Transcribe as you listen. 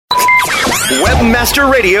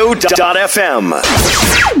Webmasterradio.fm.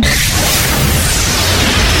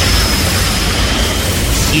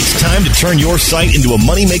 It's time to turn your site into a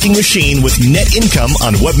money-making machine with net income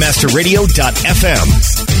on Webmasterradio.fm.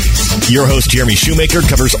 Your host, Jeremy Shoemaker,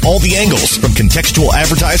 covers all the angles from contextual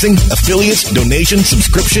advertising, affiliates, donation,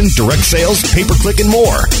 subscription, direct sales, pay-per-click, and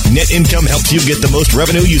more. Net income helps you get the most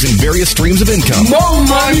revenue using various streams of income. More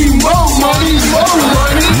money, more money, more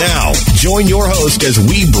money. Now, join your host as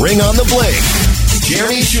we bring on the bling,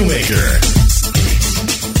 Jeremy Shoemaker.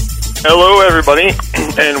 Hello, everybody,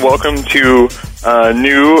 and welcome to a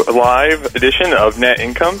new live edition of Net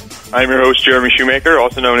Income. I'm your host, Jeremy Shoemaker,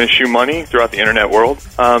 also known as Shoe Money throughout the internet world.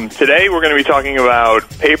 Today, we're going to be talking about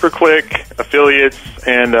pay-per-click, affiliates,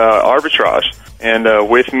 and arbitrage. And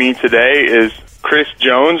with me today is Chris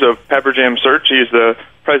Jones of Pepperjam Search. He is the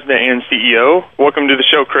president and CEO. Welcome to the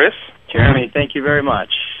show, Chris. Jeremy, thank you very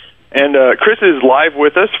much. And Chris is live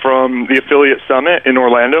with us from the Affiliate Summit in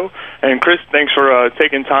Orlando. And Chris, thanks for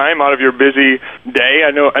taking time out of your busy day.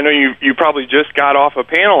 I know you probably just got off a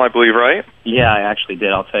panel, I believe, right? Yeah, I actually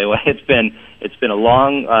did. I'll tell you what, it's been a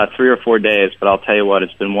long 3 or 4 days, but I'll tell you what,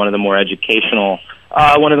 it's been one of the more educational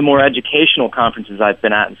conferences I've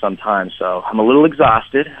been at in some time. So I'm a little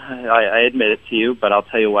exhausted. I admit it to you, but I'll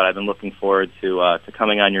tell you what, I've been looking forward to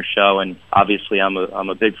coming on your show. And obviously, I'm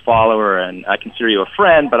a big follower, and I consider you a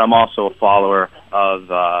friend, but I'm also a follower of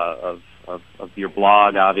your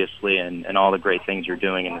blog, obviously, and all the great things you're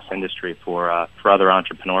doing in this industry for other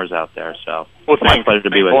entrepreneurs out there. So it's my pleasure to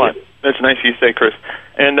be with you. That's nice of you to say, Chris.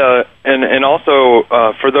 And also,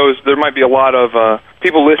 for those, there might be a lot of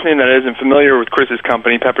people listening that isn't familiar with Chris's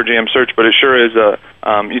company, Pepperjam Search, but it sure is.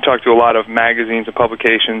 You talk to a lot of magazines and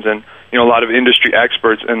publications, and a lot of industry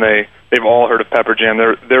experts, and they've all heard of Pepperjam.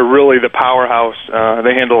 They're really the powerhouse.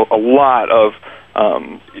 They handle a lot of.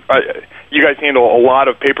 You guys handle a lot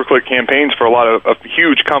of pay-per-click campaigns for a lot of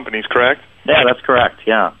huge companies, correct? Yeah, that's correct.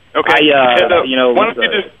 Yeah. Okay. Why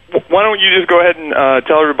don't you just go ahead and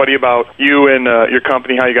tell everybody about you and your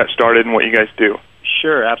company, how you got started, and what you guys do?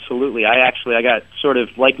 Sure, absolutely. I got sort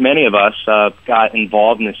of, like many of us, got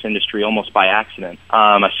involved in this industry almost by accident.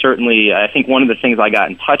 I think one of the things I got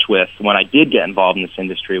in touch with when I did get involved in this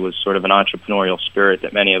industry was sort of an entrepreneurial spirit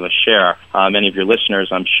that many of us share. Many of your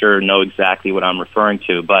listeners, I'm sure, know exactly what I'm referring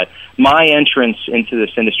to. But my entrance into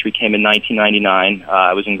this industry came in 1999.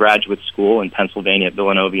 I was in graduate school in Pennsylvania at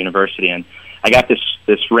Villanova University, and I got this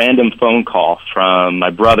random phone call from my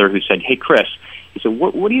brother who said, "Hey, Chris," he said,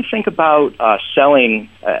 what do you think about selling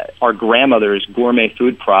our grandmother's gourmet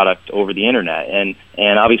food product over the internet? And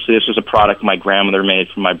obviously this was a product my grandmother made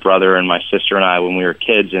for my brother and my sister and I when we were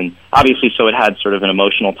kids. And obviously so it had sort of an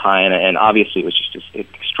emotional tie, and obviously it was just an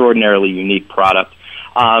extraordinarily unique product.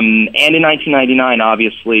 And in 1999,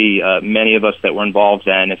 obviously, many of us that were involved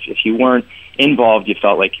then, if you weren't involved, you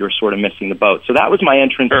felt like you were sort of missing the boat. So that was my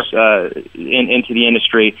entrance into the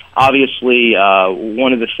industry. Obviously,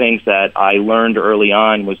 one of the things that I learned early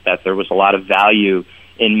on was that there was a lot of value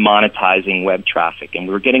in monetizing web traffic, and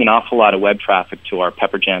we were getting an awful lot of web traffic to our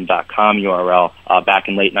pepperjam.com URL back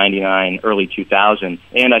in late 99, early 2000,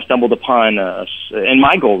 and I stumbled upon, and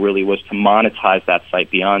my goal really was to monetize that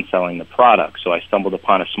site beyond selling the product. So I stumbled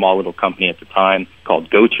upon a small little company at the time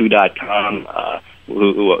called GoTo.com,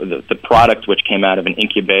 the product which came out of an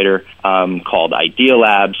incubator called Idea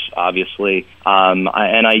Labs, obviously,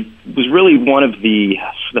 and I was really one of the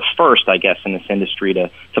first, I guess, in this industry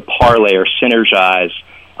to parlay or synergize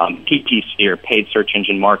PPC, or paid search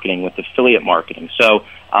engine marketing, with affiliate marketing. So,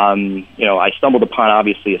 I stumbled upon,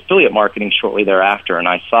 obviously, affiliate marketing shortly thereafter, and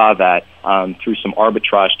I saw that through some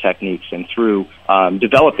arbitrage techniques and through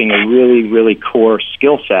developing a really, really core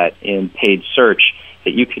skill set in paid search,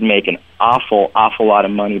 that you could make an awful lot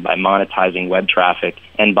of money by monetizing web traffic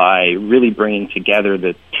and by really bringing together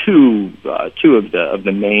the two of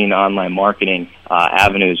the main online marketing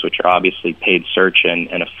avenues, which are obviously paid search and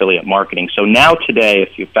affiliate marketing. So now today,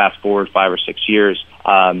 if you fast forward 5 or 6 years,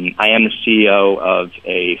 I am the CEO of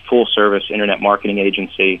a full-service internet marketing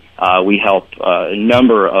agency. We help a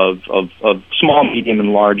number of small, medium,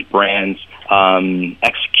 and large brands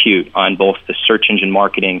execute on both the search engine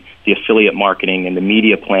marketing, the affiliate marketing, and the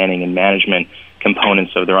media planning and management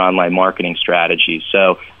components of their online marketing strategy.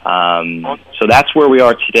 So that's where we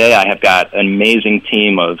are today. I have got an amazing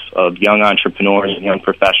team of young entrepreneurs and young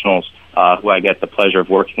professionals who I get the pleasure of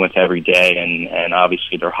working with every day, and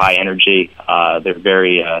obviously they're high energy. They're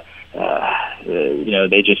very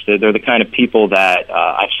they're the kind of people that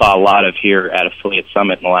I saw a lot of here at Affiliate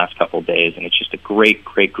Summit in the last couple of days, and it's just a great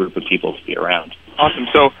group of people to be around. Awesome.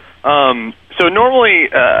 So normally,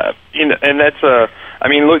 and that's I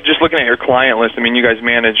mean, just looking at your client list, I mean, you guys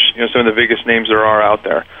manage some of the biggest names there are out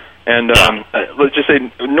there. And let's just say,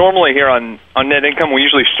 normally here on Net Income, we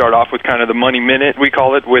usually start off with kind of the Money Minute, we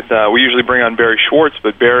call it. With we usually bring on Barry Schwartz,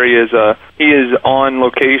 but Barry is on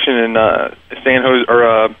location in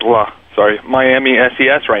Miami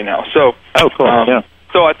SES right now. So cool.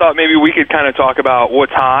 So I thought maybe we could kind of talk about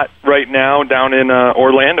what's hot right now down in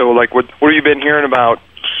Orlando. Like, what have you been hearing about?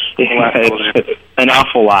 It's an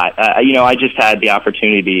awful lot. I just had the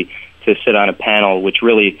opportunity to sit on a panel, which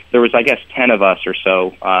really, there was, I guess, 10 of us or so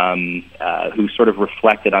who sort of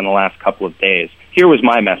reflected on the last couple of days. Here was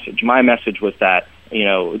my message. My message was that,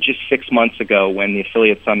 just 6 months ago when the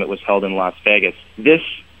Affiliate Summit was held in Las Vegas, this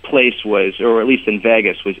place was, or at least in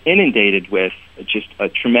Vegas, was inundated with just a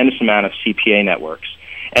tremendous amount of CPA networks.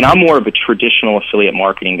 And I'm more of a traditional affiliate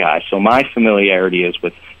marketing guy, so my familiarity is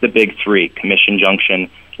with the big three: Commission Junction,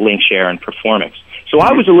 LinkShare, and Performix. So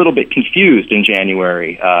I was a little bit confused in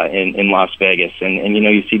January in Las Vegas. And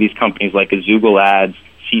you see these companies like Azoogle Ads,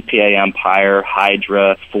 CPA Empire,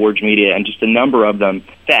 Hydra, Forge Media, and just a number of them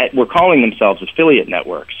that were calling themselves affiliate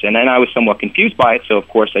networks. And then I was somewhat confused by it, so of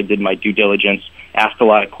course I did my due diligence, asked a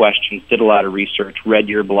lot of questions, did a lot of research, read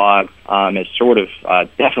your blog as sort of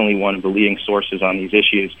definitely one of the leading sources on these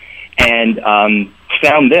issues, and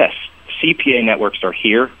found this. CPA networks are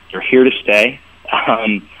here. They're here to stay.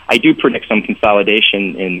 I do predict some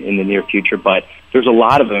consolidation in the near future, but there's a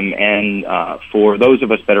lot of them, and for those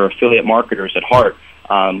of us that are affiliate marketers at heart,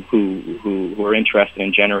 who are interested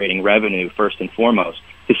in generating revenue first and foremost,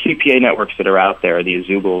 the CPA networks that are out there, the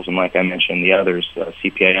Azoogles, and like I mentioned, the others,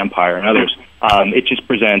 CPA Empire and others, it just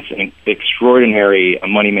presents an extraordinary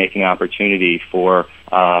money-making opportunity for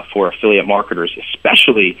affiliate marketers,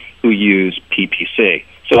 especially who use PPC.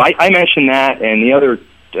 So I mentioned that, and the other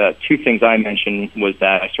two things I mentioned was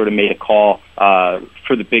that I sort of made a call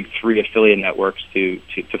for the big three affiliate networks to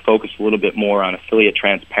focus a little bit more on affiliate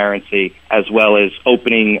transparency, as well as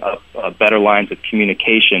opening up better lines of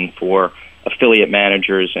communication for affiliate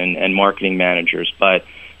managers and marketing managers. But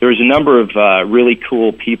there was a number of really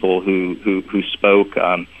cool people who spoke.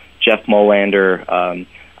 Jeff Molander,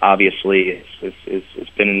 obviously, has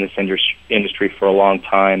been in this industry for a long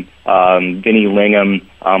time. Vinny Lingham,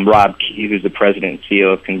 Rob Key, who's the president and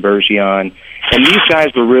CEO of Conversion, and these guys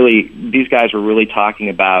were really talking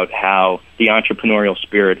about how the entrepreneurial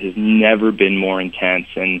spirit has never been more intense,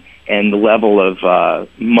 and the level of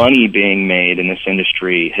money being made in this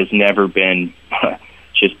industry has never been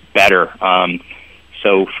just better.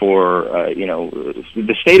 So for,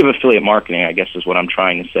 the state of affiliate marketing, I guess is what I'm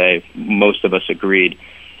trying to say, most of us agreed,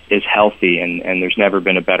 is healthy, and there's never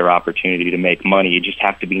been a better opportunity to make money. You just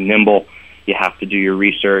have to be nimble, you have to do your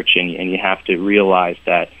research, and you have to realize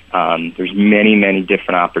that there's many, many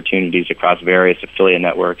different opportunities across various affiliate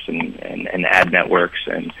networks and ad networks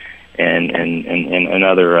and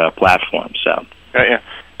other platforms. So. Yeah.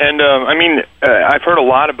 And, I've heard a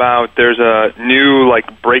lot about, there's a new,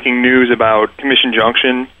 breaking news about Commission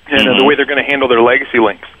Junction and the way they're going to handle their legacy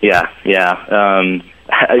links. Yeah.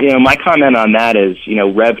 My comment on that is,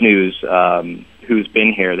 RevNews, who's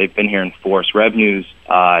been here, they've been here in force. RevNews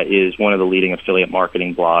is one of the leading affiliate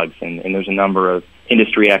marketing blogs, and there's a number of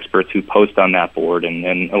industry experts who post on that board,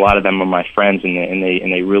 and a lot of them are my friends, and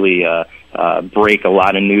they really break a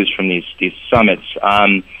lot of news from these summits.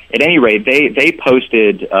 At any rate, they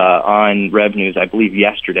posted on RevNews, I believe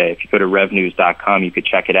yesterday, if you go to revnews.com, you could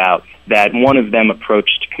check it out, that one of them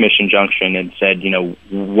approached Commission Junction and said,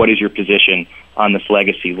 what is your position on this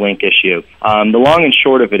legacy link issue? The long and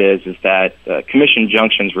short of it is that Commission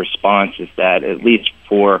Junction's response is that, at least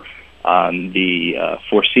for the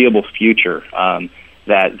foreseeable future,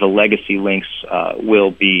 that the legacy links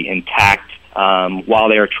will be intact, while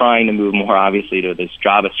they are trying to move more obviously to this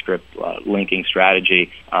JavaScript linking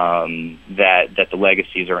strategy, that the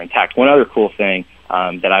legacies are intact. One other cool thing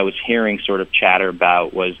that I was hearing sort of chatter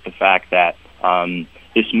about was the fact that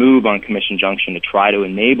this move on Commission Junction to try to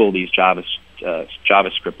enable these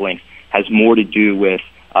JavaScript links has more to do with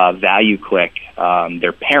ValueClick,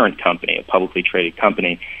 their parent company, a publicly traded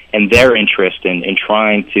company, and their interest in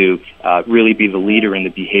trying to really be the leader in the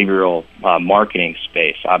behavioral marketing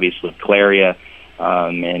space. Obviously, Claria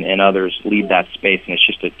and others lead that space, and it's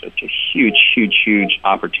just a huge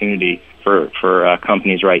opportunity for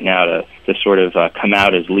companies right now to sort of come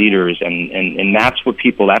out as leaders, and that's what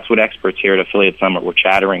experts here at Affiliate Summit were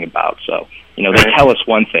chattering about. So, they tell us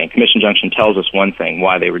one thing. Commission Junction tells us one thing,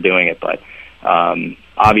 why they were doing it, but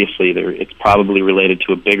obviously, it's probably related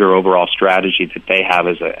to a bigger overall strategy that they have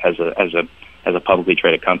as a publicly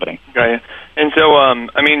traded company. Got you. And so,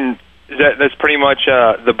 that's pretty much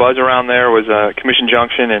the buzz around there was Commission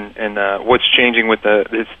Junction and what's changing with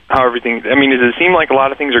how everything. I mean, does it seem like a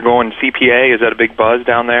lot of things are going CPA? Is that a big buzz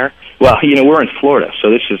down there? Well, we're in Florida, so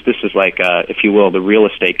this is like, if you will, the real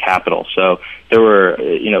estate capital. So there were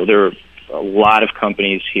a lot of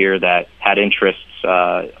companies here that had interests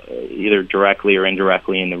either directly or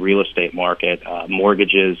indirectly in the real estate market,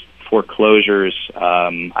 mortgages, foreclosures.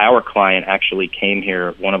 Our client actually came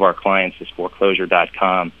here. One of our clients is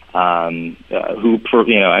foreclosure.com, they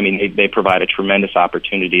provide a tremendous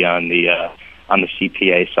opportunity on the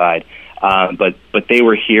CPA side. But they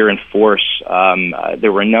were here in force.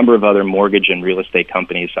 There were a number of other mortgage and real estate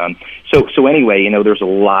companies. So anyway, there's a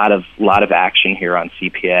lot of action here on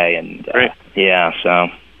CPA, and so.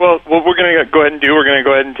 Well, what we're going to go ahead and do, we're going to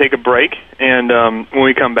go ahead and take a break, and when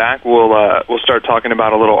we come back, we'll start talking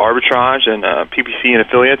about a little arbitrage and PPC and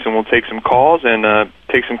affiliates, and we'll take some calls and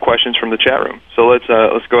take some questions from the chat room. So let's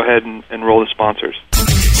go ahead and roll the sponsors.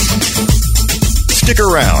 Stick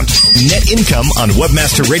around. Net Income on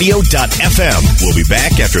webmasterradio.fm. We'll be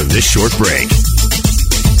back after this short break.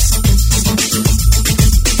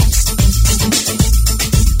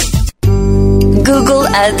 Google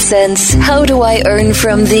AdSense. How do I earn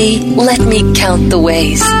from thee? Let me count the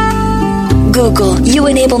ways. Google, you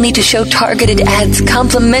enable me to show targeted ads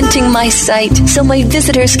complementing my site so my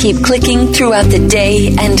visitors keep clicking throughout the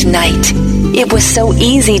day and night. It was so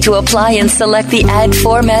easy to apply and select the ad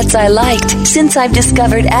formats I liked. Since I've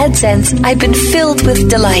discovered AdSense, I've been filled with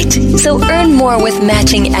delight. So earn more with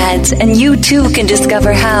matching ads, and you too can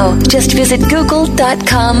discover how. Just visit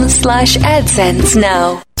google.com/AdSense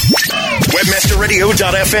now.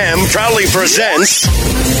 WebmasterRadio.fm proudly presents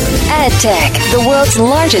AdTech, the world's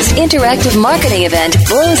largest interactive marketing event,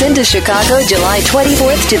 blows into Chicago July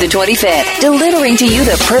 24th to the 25th, delivering to you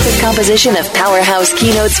the perfect composition of powerhouse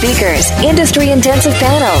keynote speakers, industry-intensive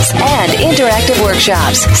panels, and interactive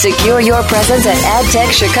workshops. Secure your presence at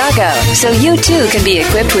AdTech Chicago, so you too can be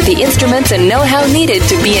equipped with the instruments and know-how needed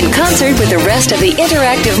to be in concert with the rest of the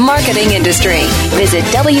interactive marketing industry. Visit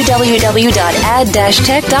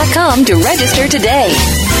www.ad-tech.com to register today.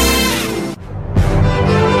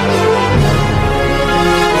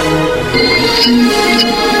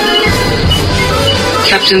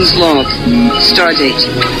 Captain's log. Stardate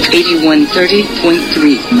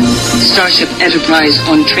 8130.3. Starship Enterprise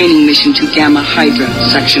on training mission to Gamma Hydra,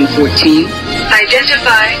 Section 14.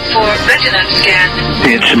 Identify for retina scan.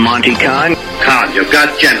 It's Monty Khan. Khan, you've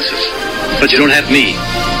got Genesis, but you don't have me.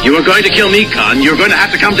 You are going to kill me, Khan. You're going to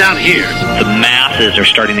have to come down here. The masses are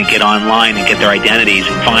starting to get online and get their identities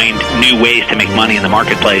and find new ways to make money in the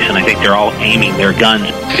marketplace, and I think they're all aiming their guns.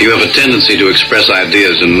 You have a tendency to express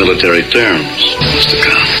ideas in military terms, Mr.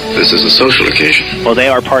 Khan. This is a social occasion. Well, they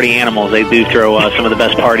are party animals. They do throw some of the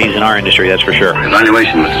best parties in our industry, that's for sure.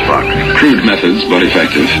 Evaluation, Mr. Spock. Crude methods, but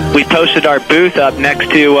effective. We posted our booth up next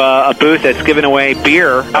to a booth that's giving away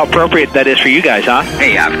beer. How appropriate that is for you guys, huh?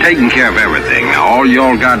 Hey, I've taken care of everything. Now, all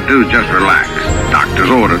y'all got to do is just relax. Doctor's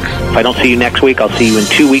orders. If I don't see you next week, I'll see you in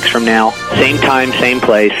 2 weeks from now. Same time, same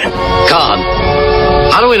place. Khan,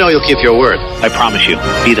 how do we know you'll keep your word? I promise you.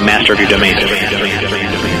 Be the master of your domain.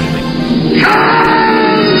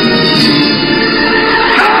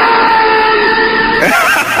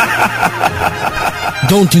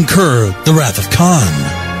 Don't incur the wrath of Khan.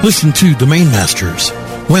 Listen to Domain Masters,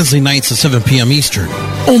 Wednesday nights at 7 p.m. Eastern,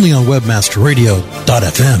 only on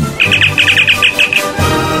webmasterradio.fm.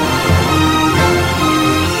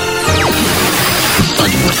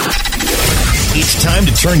 It's time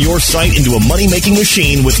to turn your site into a money-making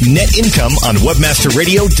machine with Net Income on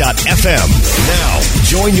webmasterradio.fm. Now,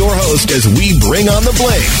 join your host as we bring on the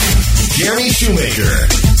bling, Jeremy Shoemaker.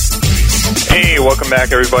 Hey, welcome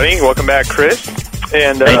back, everybody. Welcome back, Chris.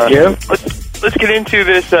 And thank you. Let's get into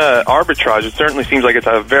this arbitrage. It certainly seems like it's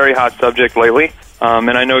a very hot subject lately,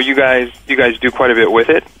 and I know you guys do quite a bit with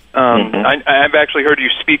it. I've actually heard you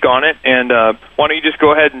speak on it, and why don't you just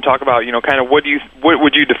go ahead and talk about, kind of what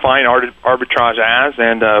would you define arbitrage as,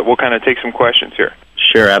 and we'll kind of take some questions here.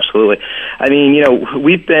 Sure, absolutely. I mean,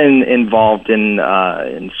 we've been involved in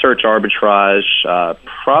search arbitrage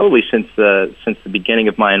probably since the beginning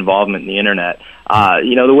of my involvement in the internet.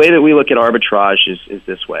 The way that we look at arbitrage is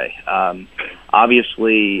this way.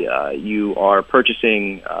 Obviously, you are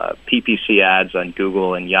purchasing PPC ads on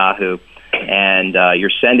Google and Yahoo, and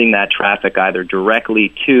you're sending that traffic either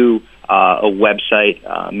directly to a website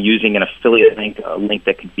using an affiliate link, a link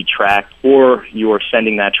that could be tracked, or you are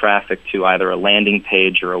sending that traffic to either a landing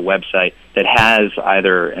page or a website that has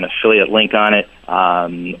either an affiliate link on it,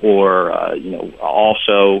 or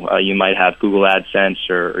also you might have Google AdSense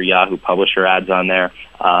or Yahoo Publisher ads on there.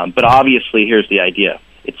 But obviously, here's the idea.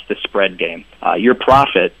 It's the spread game. Your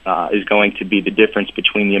profit is going to be the difference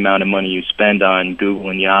between the amount of money you spend on Google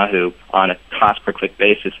and Yahoo on a cost per click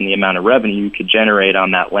basis and the amount of revenue you could generate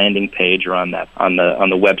on that landing page or on the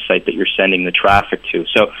website that you're sending the traffic to.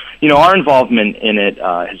 So, our involvement in it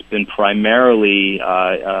has been primarily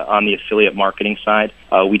on the affiliate marketing side.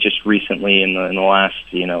 We just recently, in the last,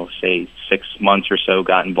 say 6 months or so,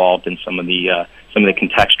 got involved in some of the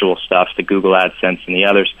contextual stuff, the Google AdSense and the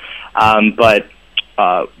others.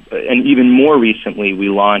 And even more recently, we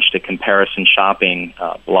launched a comparison shopping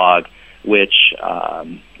blog, which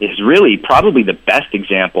is really probably the best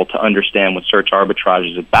example to understand what search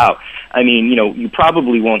arbitrage is about. I mean, you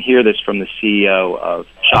probably won't hear this from the CEO of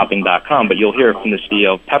Shopping.com, but you'll hear it from the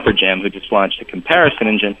CEO of PepperJam, who just launched a comparison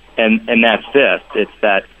engine, and that's this. It's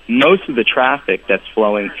that most of the traffic that's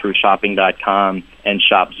flowing through Shopping.com and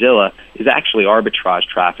Shopzilla is actually arbitrage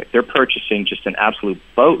traffic. They're purchasing just an absolute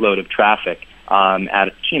boatload of traffic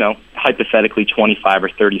at, hypothetically 25 or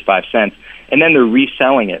 35 cents, and then they're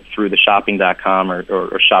reselling it through the Shopping.com or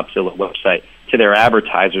Shopzilla website to their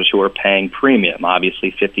advertisers who are paying premium,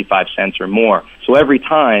 obviously 55 cents or more. So every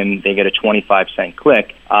time they get a 25-cent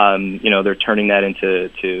click, they're turning that into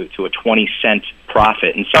a 20-cent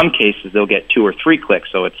profit. In some cases, they'll get 2 or 3 clicks,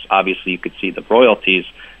 so it's obviously you could see the royalties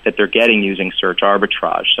that they're getting using search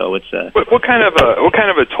arbitrage. So it's a what kind of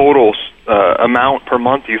a total amount per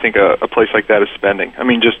month do you think a place like that is spending? I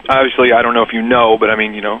mean, just obviously I don't know if you know, but I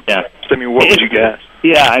mean, yeah. I mean, what would you guess?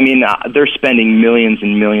 Yeah, I mean, they're spending millions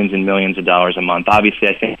and millions and millions of dollars a month. Obviously,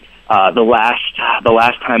 I think the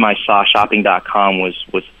last time I saw Shopping.com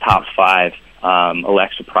was top 5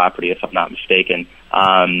 Alexa property, if I'm not mistaken.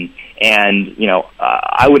 I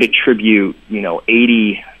would attribute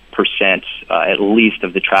 80% at least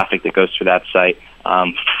of the traffic that goes through that site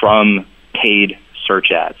from paid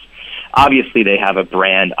search ads. Obviously, they have a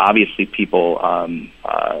brand. Obviously, people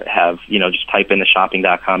have, just type in the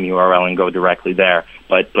Shopping.com URL and go directly there.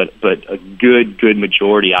 But a good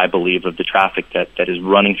majority, I believe, of the traffic that is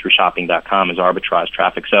running through Shopping.com is arbitrage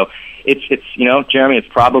traffic. So it's Jeremy, it's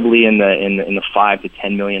probably in the $5 to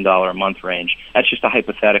 $10 million a month range. That's just a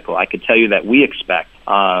hypothetical. I could tell you that we expect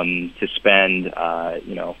to spend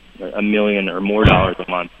 $1 million or more a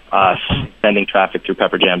month sending traffic through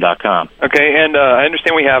pepperjam.com. Okay, and I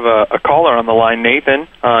understand we have a caller on the line, Nathan.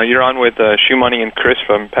 You're on with Shoe Money and Chris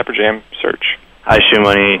from Pepperjam Search. Hi, Shoe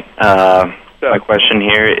Money. My question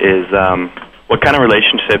here is, what kind of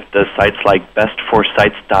relationship does sites like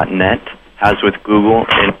bestforsites.net has with Google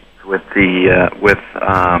and with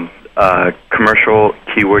commercial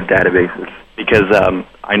keyword databases? Because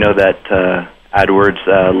I know that AdWords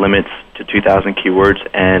limits to 2,000 keywords,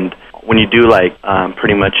 and when you do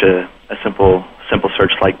pretty much a simple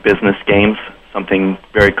search like business games, something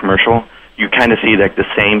very commercial, you kind of see the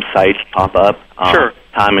same sites pop up sure.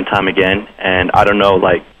 time and time again. And I don't know,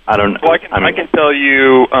 Well, I can tell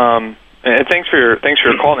you. And thanks for your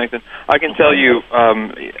call, Nathan. I can tell you.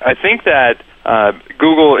 I think that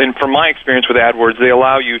Google, and from my experience with AdWords, they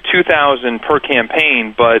allow you 2,000 per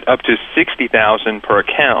campaign, but up to 60,000 per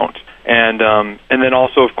account. And then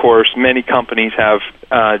also, of course, many companies have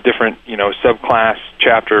different, subclass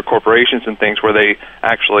chapter corporations and things where they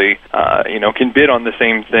actually, can bid on the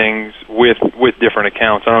same things with different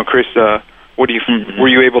accounts. I don't know, Chris, what do you? Were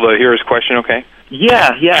you able to hear his question? Okay.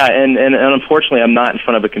 Yeah, and unfortunately, I'm not in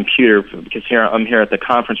front of a computer because I'm here at the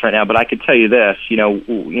conference right now. But I could tell you this,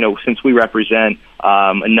 since we represent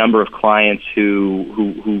a number of clients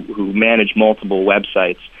who manage multiple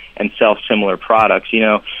websites and sell similar products,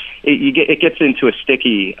 it gets into a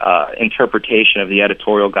sticky interpretation of the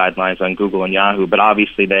editorial guidelines on Google and Yahoo. But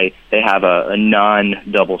obviously, they have a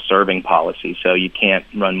non-double serving policy, so you can't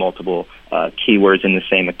run multiple keywords in the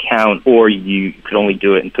same account, or you could only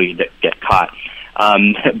do it until you get caught.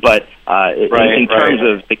 In terms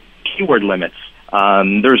of the keyword limits,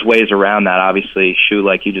 there's ways around that. Obviously, Shu,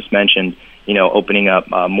 like you just mentioned, opening up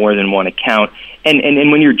more than one account,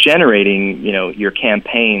 and when you're generating, your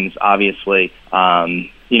campaigns, obviously,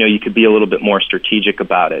 you could be a little bit more strategic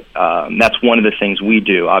about it. That's one of the things we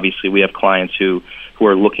do. Obviously, we have clients who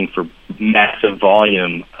are looking for massive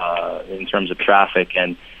volume in terms of traffic,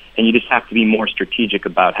 and you just have to be more strategic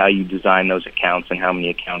about how you design those accounts and how many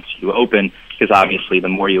accounts you open, because obviously the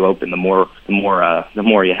more you open, the more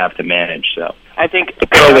you have to manage. So I think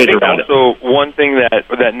also one thing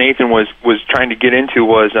that Nathan was trying to get into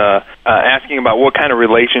was asking about what kind of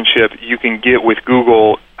relationship you can get with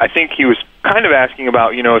Google. I think he was kind of asking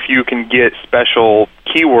about, if you can get special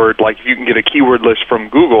keyword, like if you can get a keyword list from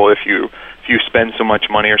Google if you spend so much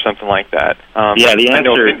money or something like that. The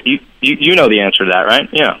answer, you know the answer to that, right?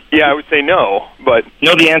 Yeah. Yeah, I would say no, but...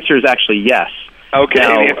 No, the answer is actually yes. Okay,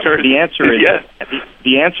 now, the answer is yes.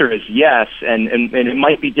 The answer is yes, and it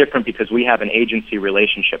might be different because we have an agency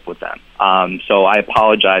relationship with them. So I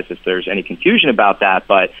apologize if there's any confusion about that,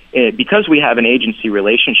 but because we have an agency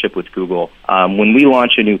relationship with Google, when we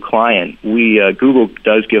launch a new client, Google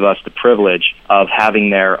does give us the privilege of having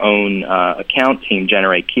their own account team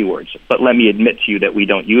generate keywords. But let me admit to you that we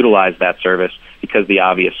don't utilize that service because the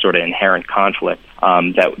obvious sort of inherent conflict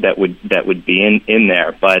that would be in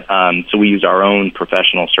there. But so we use our own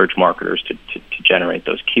professional search marketers to generate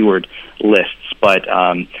those keyword lists. But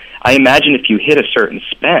I imagine if you hit a certain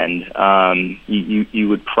spend, you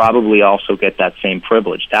would probably also get that same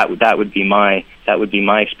privilege. That would be my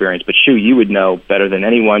experience. But Shu, you would know better than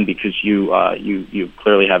anyone because you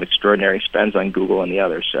clearly have extraordinary spends on Google and the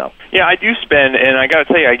others. So yeah, I do spend, and I got to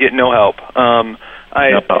tell you, I get no help.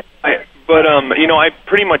 But I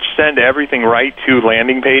pretty much send everything right to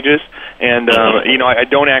landing pages, and I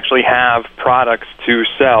don't actually have products to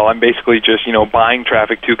sell. I'm basically just buying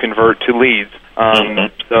traffic to convert to leads.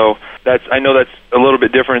 So I know that's a little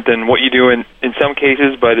bit different than what you do in some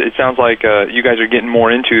cases, but it sounds like you guys are getting more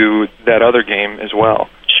into that other game as well.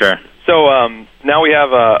 Sure. So now we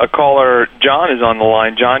have a caller. John is on the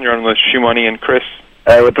line. John, you're on with Shoe Money and Chris.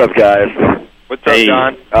 Hey, what's up, guys? What's up,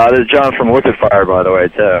 John? This is John from Wicked Fire, by the way,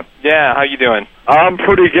 too. Yeah, how you doing? I'm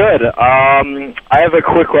pretty good. I have a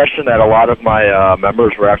quick question that a lot of my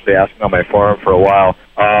members were actually asking on my forum for a while.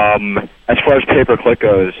 As far as pay-per-click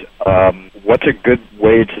goes, what's a good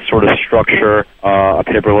way to sort of structure a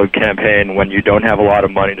pay-per-click campaign when you don't have a lot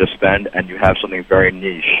of money to spend and you have something very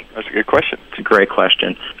niche? That's a good question. It's a great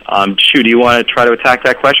question. Shu, do you want to try to attack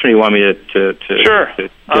that question, or do you want me to Sure. to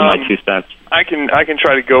give my 2 cents? I can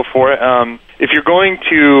try to go for it. If you're going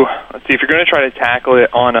to try to tackle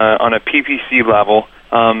it on a PPC level,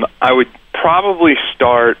 I would probably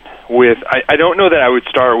start with. I don't know that I would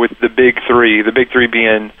start with the big three. The big three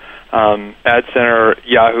being AdCenter,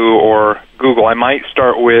 Yahoo, or Google. I might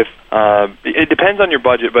start with. It depends on your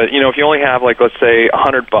budget, but if you only have let's say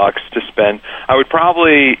 $100 to spend, I would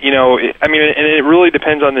probably and it really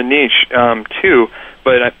depends on the niche too.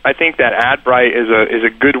 But I think that AdBright is a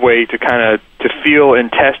good way to kind of to feel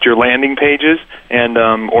and test your landing pages and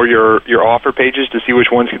or your offer pages to see which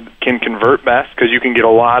ones can convert best, because you can get a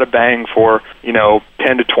lot of bang for $10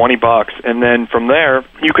 to $20, and then from there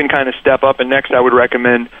you can kind of step up. And next, I would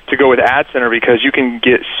recommend to go with AdCenter because you can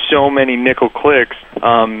get so many nickel clicks.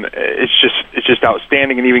 It's just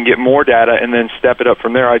outstanding, and even get more data, and then step it up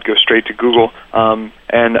from there. I'd go straight to Google,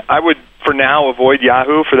 and I would, for now, avoid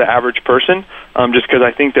Yahoo for the average person, just because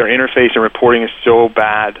I think their interface and reporting is so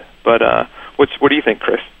bad. But what do you think,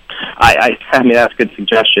 Chris? I mean, that's good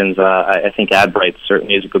suggestions. I think AdBright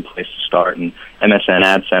certainly is a good place to start, and MSN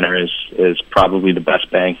AdCenter is probably the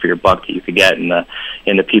best bang for your buck that you could get in the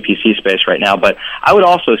PPC space right now. But I would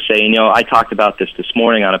also say, I talked about this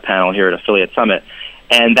morning on a panel here at Affiliate Summit,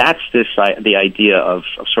 and that's the idea of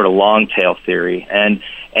sort of long tail theory and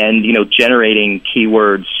generating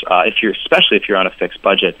keywords especially if you're on a fixed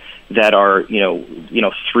budget that are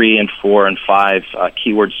 3 and 4 and 5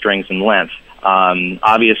 keyword strings in length.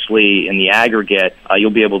 Obviously, in the aggregate,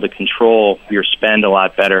 you'll be able to control your spend a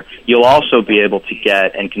lot better. You'll also be able to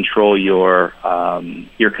get and control your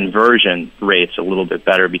conversion rates a little bit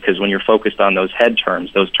better, because when you're focused on those head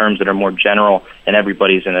terms, those terms that are more general, and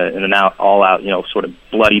everybody's in an all-out, sort of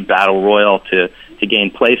bloody battle royal to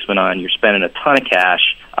gain placement on, you're spending a ton of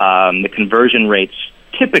cash. The conversion rates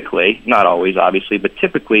typically, not always obviously, but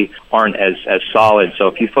typically aren't as solid. So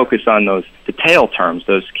if you focus on the tail terms,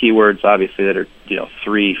 those keywords obviously that are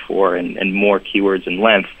 3, 4 and more keywords in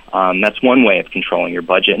length, that's one way of controlling your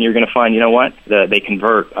budget, and you're going to find they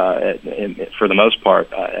convert for the most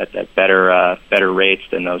part at better rates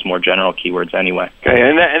than those more general keywords anyway. Okay,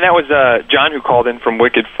 and that was John who called in from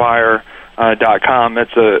wickedfire.com.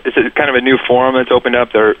 It's a kind of a new forum that's opened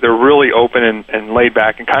up. They're really open and laid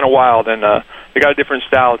back and kind of wild, and they got a different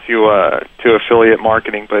style to affiliate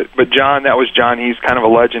marketing. But John, that was John. He's kind of a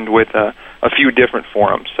legend with a few different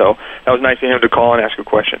forums. So that was nice of him to call and ask a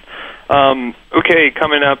question. Okay,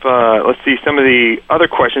 coming up, let's see. Some of the other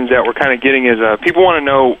questions that we're kind of getting is people want to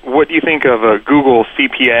know, what do you think of Google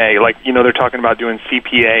CPA? They're talking about doing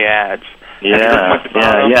CPA ads. Yeah.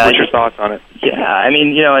 What's your thoughts on it? Yeah, I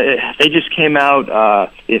mean, they just came out,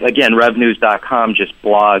 again, RevNews.com just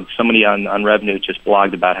blogged, somebody on Revenue just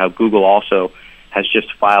blogged about how Google also has just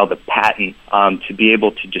filed a patent to be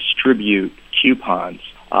able to distribute coupons,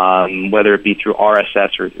 whether it be through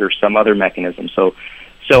RSS or some other mechanism. So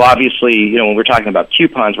So obviously, when we're talking about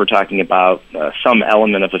coupons, we're talking about some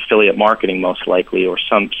element of affiliate marketing, most likely, or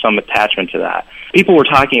some attachment to that. People were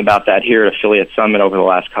talking about that here at Affiliate Summit over the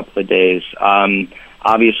last couple of days.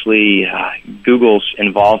 Obviously, Google's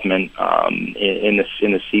involvement in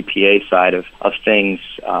the CPA side of things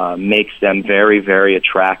makes them very, very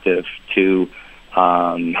attractive to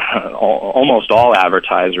almost all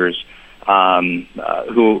advertisers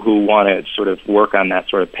who want to sort of work on that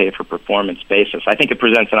sort of pay-for-performance basis. I think it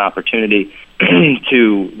presents an opportunity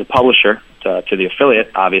to the publisher, to the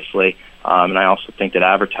affiliate, obviously, and I also think that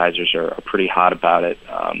advertisers are pretty hot about it.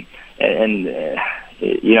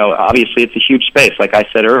 Obviously it's a huge space, like I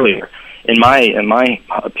said earlier. In my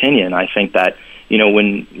opinion, I think that,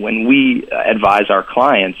 when we advise our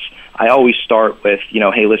clients, I always start with,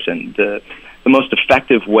 hey, listen, the most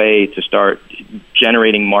effective way to start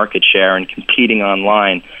generating market share and competing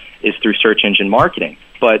online is through search engine marketing.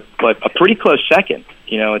 But a pretty close second,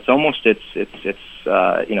 it's almost a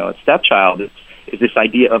stepchild. Is this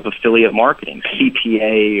idea of affiliate marketing,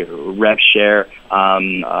 CPA or rev share?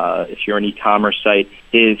 If you're an e-commerce site,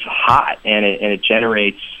 is hot, and it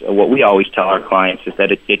generates what we always tell our clients is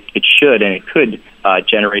that it should and it could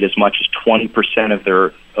generate as much as 20% of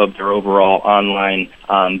their overall online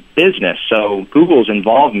business. So Google's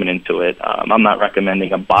involvement into it. I'm not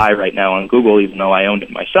recommending a buy right now on Google, even though I owned it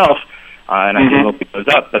myself. And I can hope it goes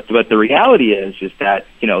up. But the reality is that,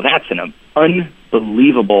 that's an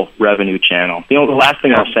unbelievable revenue channel. The last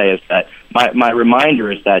thing I'll say is that my reminder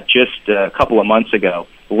is that just a couple of months ago,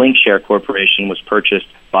 Linkshare Corporation was purchased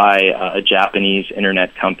by a Japanese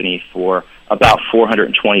internet company for about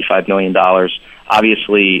 $425 million.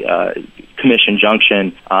 Obviously, Commission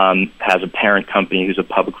Junction has a parent company who's a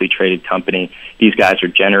publicly traded company. These guys are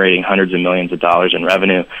generating hundreds of millions of dollars in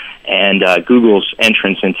revenue, and Google's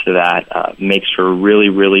entrance into that makes for a really,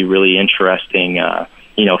 really, really interesting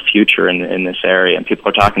future in this area, and people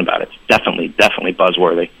are talking about it. It's definitely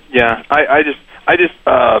buzzworthy. Yeah, I'm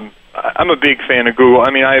a big fan of Google.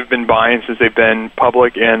 I mean, I've been buying since they've been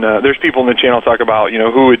public, and there's people in the channel talk about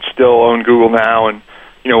who would still own Google now, and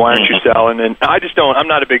why aren't you selling? And I just don't. I'm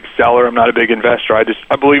not a big seller. I'm not a big investor. I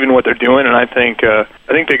believe in what they're doing, and I think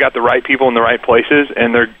they got the right people in the right places,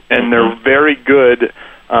 and they're very good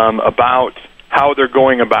about how they're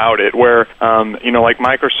going about it. Where like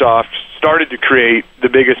Microsoft started to create the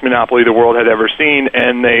biggest monopoly the world had ever seen,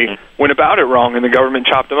 and they went about it wrong, and the government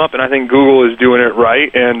chopped them up. And I think Google is doing it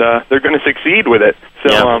right, and they're going to succeed with it.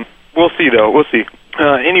 So we'll see, though. We'll see.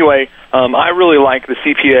 Anyway, I really like the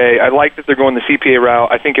CPA. I like that they're going the CPA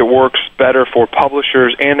route. I think it works better for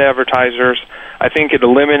publishers and advertisers. I think it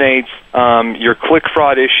eliminates your click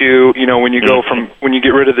fraud issue. When you go when you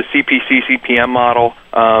get rid of the CPC CPM model.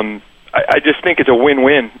 I just think it's a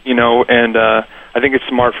win-win. And I think it's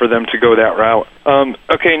smart for them to go that route.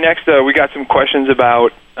 Okay, next we got some questions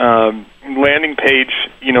about landing page,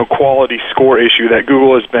 quality score issue that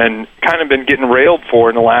Google has been getting railed for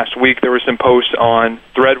in the last week. There were some posts on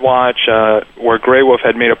ThreadWatch where Grey Wolf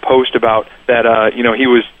had made a post about that.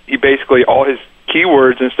 He basically all his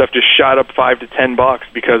keywords and stuff just shot up $5 to $10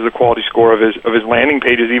 because of the quality score of his landing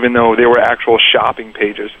pages, even though they were actual shopping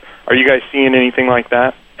pages. Are you guys seeing anything like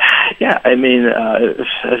that? Yeah, I mean,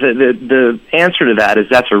 the answer to that is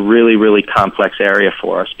that's a really, really complex area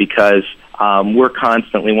for us because we're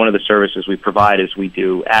constantly, one of the services we provide is we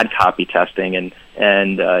do ad copy testing, and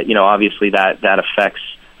obviously that affects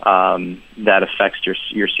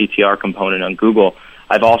your CTR component on Google.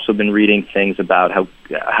 I've also been reading things about how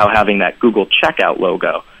having that Google checkout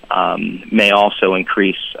logo may also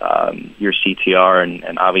increase your CTR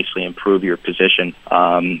and obviously improve your position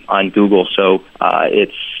on Google. So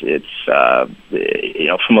it's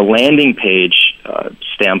from a landing page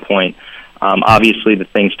standpoint, obviously the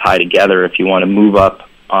things tie together. If you want to move up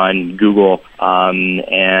on Google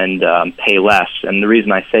and pay less, and the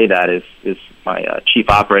reason I say that is my chief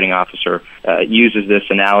operating officer uses this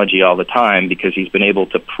analogy all the time because he's been able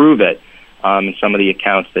to prove it in some of the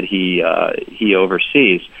accounts that he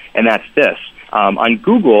oversees, and that's this. On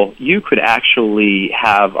Google, you could actually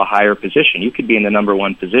have a higher position. You could be in the number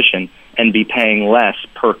one position and be paying less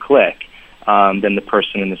per click than the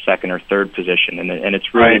person in the second or third position, and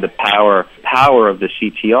it's really the power of the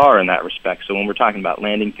CTR in that respect. So when we're talking about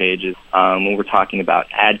landing pages, when we're talking about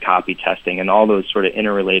ad copy testing, and all those sort of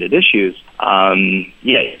interrelated issues,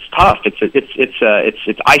 it's tough.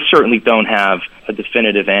 It's. I certainly don't have a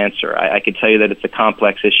definitive answer. I could tell you that it's a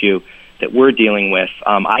complex issue that we're dealing with.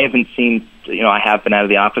 I haven't seen. I have been out of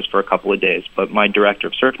the office for a couple of days, but my director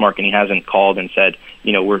of search marketing hasn't called and said,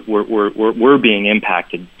 we're being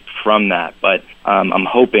impacted from that. But I'm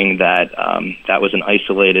hoping that that was an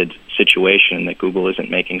isolated situation, that Google isn't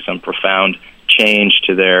making some profound change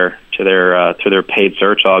to their paid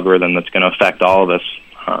search algorithm that's going to affect all of us.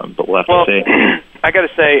 But we'll have to see. I got to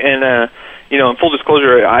say, and in full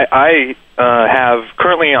disclosure, I have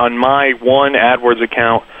currently on my one AdWords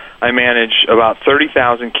account, I manage about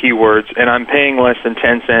 30,000 keywords, and I'm paying less than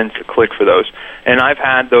 10 cents a click for those. And I've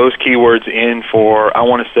had those keywords in for, I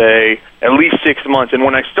want to say, at least 6 months. And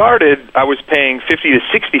when I started, I was paying 50 to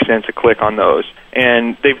 60 cents a click on those.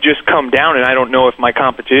 And they've just come down, and I don't know if my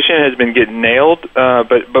competition has been getting nailed,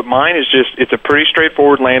 but mine is just, it's a pretty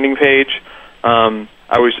straightforward landing page.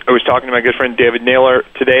 I was talking to my good friend David Naylor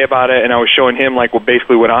today about it, and I was showing him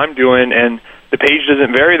basically what I'm doing, and the page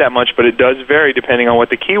doesn't vary that much, but it does vary depending on what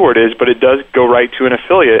the keyword is. But it does go right to an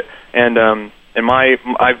affiliate, and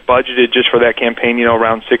I've budgeted just for that campaign,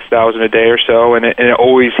 around $6,000 a day or so, and it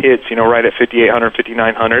always hits, right at $5,800,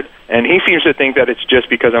 $5,900. And he seems to think that it's just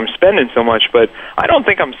because I'm spending so much, but I don't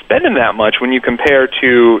think I'm spending that much when you compare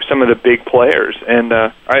to some of the big players. And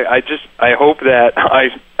I hope that I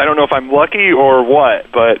don't know if I'm lucky or what,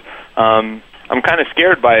 but I'm kind of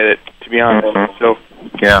scared by it, to be honest. Mm-hmm. So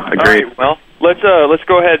yeah, agreed. All right, well, let's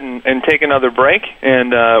go ahead and take another break,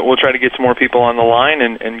 and we'll try to get some more people on the line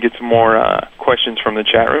and get some more questions from the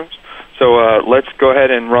chat rooms. So let's go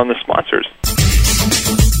ahead and run the sponsors.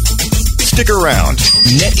 Stick around.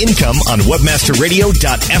 Net Income on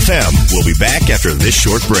webmasterradio.fm. We'll be back after this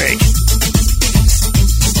short break.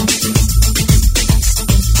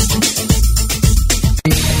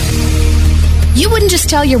 You wouldn't just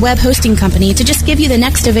tell your web hosting company to just give you the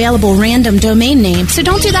next available random domain name, so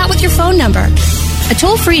don't do that with your phone number. A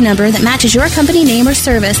toll-free number that matches your company name or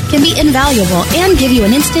service can be invaluable and give you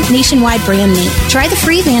an instant nationwide brand name. Try the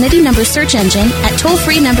free vanity number search engine at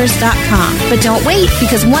tollfreenumbers.com. But don't wait,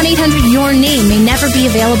 because 1-800-YOUR-NAME may never be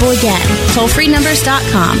available again.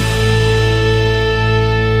 Tollfreenumbers.com.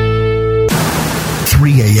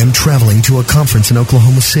 3 a.m. traveling to a conference in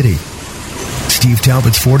Oklahoma City. Steve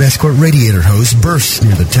Talbot's Ford Escort radiator hose bursts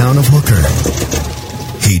near the town of Hooker.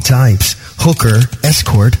 He types Hooker,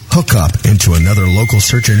 Escort, Hookup into another local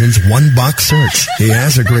search engine's one-box search. He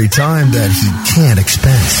has a great time that he can't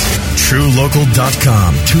expense.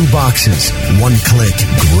 TrueLocal.com. 2 boxes, 1 click,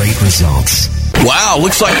 great results. Wow,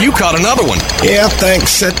 looks like you caught another one. Yeah,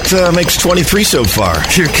 thanks. That makes 23 so far.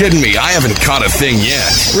 You're kidding me. I haven't caught a thing yet.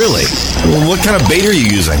 Really? Well, what kind of bait are you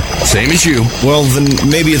using? Same as you. Well, then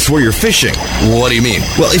maybe it's where you're fishing. What do you mean?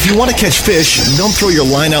 Well, if you want to catch fish, don't throw your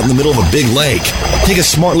line out in the middle of a big lake. Take a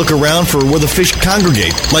smart look around for where the fish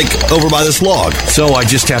congregate, like over by this log. So I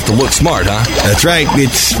just have to look smart, huh? That's right.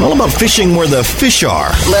 It's all about fishing where the fish are.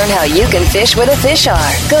 Learn how you can fish where the fish are.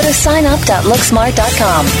 Go to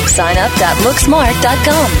signup.looksmart.com. Signup.looksmart.com. Party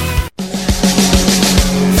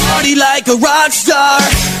like a rock star.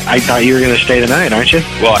 I thought you were going to stay tonight, aren't you?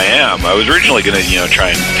 Well, I am. I was originally going to, try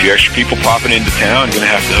and a few extra people popping into town. Going to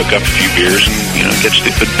have to hook up a few beers and, get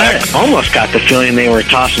stupid back. I almost got the feeling they were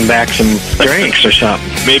tossing back some drinks or something.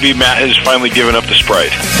 Maybe Matt has finally given up the Sprite.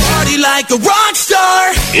 Party like a rock star.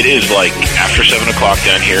 It is after 7 o'clock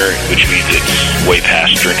down here, which means it's way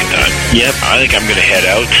past drinking time. Yep. I think I'm going to head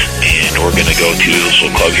out, and we're going to go to this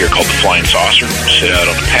little club here called the Flying Saucer. Sit out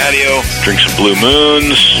on the patio, drink some Blue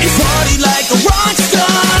Moons. Party like a rock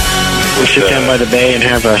star. We'll sit down by the bay and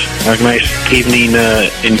have a nice evening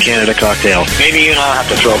in Canada cocktail. Maybe you and I'll have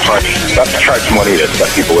to throw a party. Charge some money to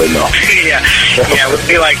let people in, though. Yeah, it would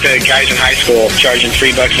be like the guys in high school charging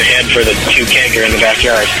 $3 a head for the 2 kegger in the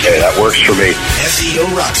backyard. Hey, that works for me. SEO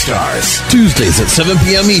Rockstars. Tuesdays at 7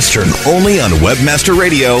 p.m. Eastern, only on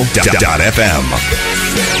webmasterradio.fm.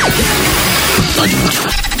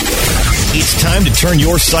 It's time to turn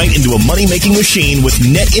your site into a money-making machine with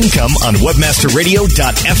Net Income on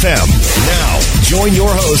webmasterradio.fm. Now, join your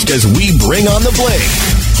host as we bring on the bling,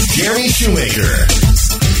 Jeremy Shoemaker.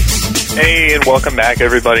 Hey, and welcome back,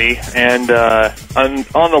 everybody. And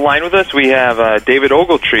on the line with us, we have David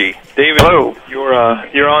Ogletree. David, hello.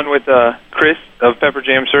 You're on with Chris of Pepper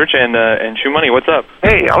Jam Search and Shoe Money. What's up?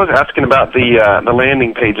 Hey, I was asking about the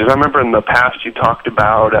landing pages. I remember in the past you talked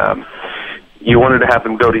about you wanted to have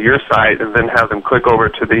them go to your site and then have them click over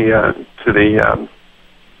to the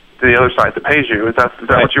other site that pays you. Is that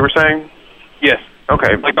right. What you were saying? Yes.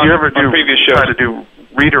 Okay. Like do you ever try to do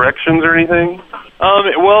redirections or anything?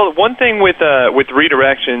 Well, one thing with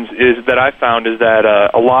redirections is that I found is that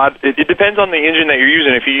it depends on the engine that you're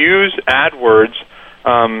using. If you use AdWords,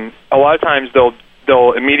 a lot of times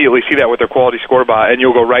they'll immediately see that with their quality score bot, and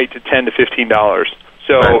you'll go right to $10 to $15.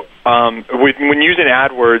 So when using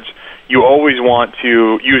AdWords, you always want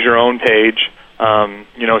to use your own page.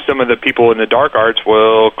 you know, some of the people in the dark arts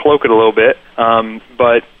will cloak it a little bit.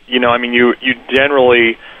 But, you know, I mean, you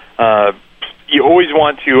generally, you always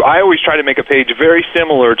want to, I always try to make a page very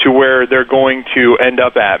similar to where they're going to end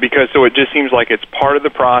up at, because so it just seems like it's part of the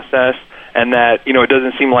process, and that, you know, it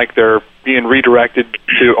doesn't seem like they're being redirected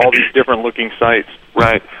to all these different looking sites.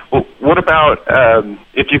 Right. Well, what about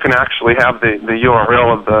if you can actually have the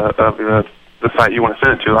URL of the site you want to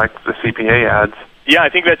send it to, like the CPA ads? Yeah, I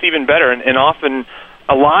think that's even better, and often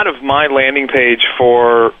a lot of my landing page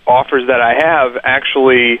for offers that I have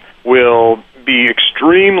actually will be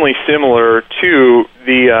extremely similar to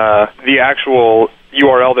the actual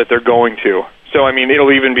URL that they're going to. So, I mean,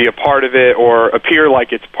 it'll even be a part of it or appear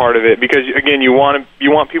like it's part of it, because, again, you want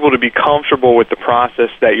people to be comfortable with the process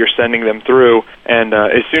that you're sending them through. And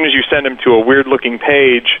as soon as you send them to a weird-looking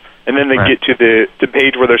page, and then they get to the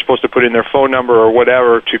page where they're supposed to put in their phone number or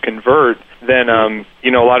whatever to convert, then,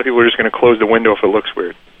 you know, a lot of people are just going to close the window if it looks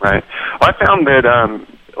weird. Right. Well, I found that,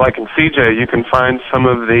 like in CJ, you can find some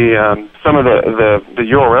of the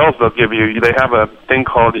URLs they'll give you. They have a thing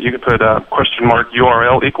called that you can put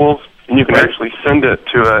 $URL equals, and you can actually send it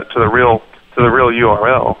to the real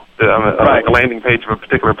URL, like a landing page of a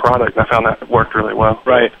particular product. And I found that worked really well.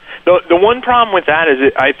 Right. The one problem with that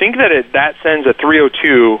is I think that sends a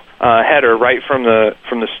 302 header right from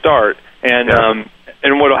the start, and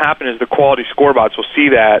what will happen is the quality score bots will see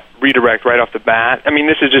that redirect right off the bat. I mean,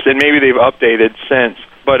 this is just, and maybe they've updated since,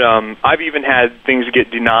 but I've even had things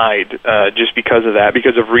get denied just because of that,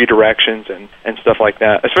 because of redirections and stuff like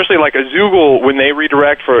that. Especially like a Zoogle, when they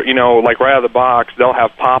redirect for, you know, like right out of the box, they'll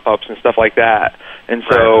have pop-ups and stuff like that. And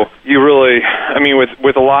so you really, I mean,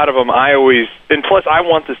 with a lot of them, I always, and plus I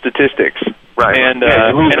want the statistics. Right. And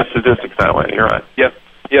you lose the statistics that way. You're right. Yep.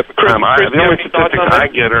 Chris, the only statistics I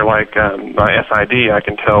get are like my SID. I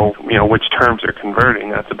can tell, you know, which terms are converting.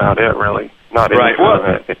 That's about it, really. Not right.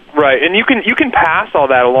 Right, and you can pass all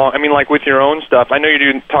that along. I mean, like with your own stuff. I know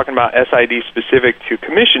you're talking about SID specific to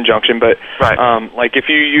Commission Junction, but like if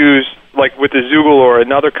you use, like with the Zoogle or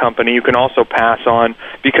another company, you can also pass on,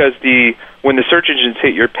 because when the search engines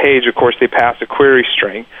hit your page, of course, they pass a query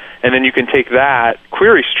string, and then you can take that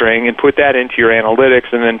query string and put that into your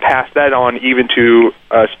analytics, and then pass that on even to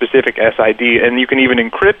a specific SID, and you can even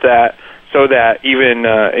encrypt that, so that even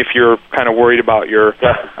if you're kind of worried about your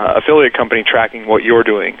affiliate company tracking what you're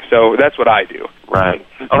doing. So that's what I do. Right.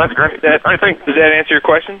 Oh, that's great. Does that answer your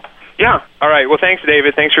question? Yeah. All right. Well, thanks,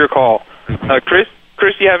 David. Thanks for your call. Chris,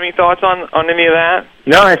 do you have any thoughts on any of that?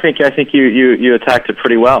 No, I think you attacked it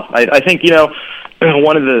pretty well. I think, you know,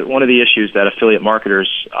 one of the issues that affiliate marketers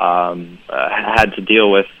had to deal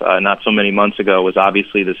with not so many months ago was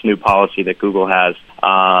obviously this new policy that Google has,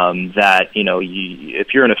 that, you know,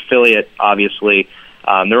 if you're an affiliate, obviously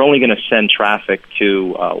they're only going to send traffic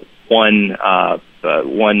to one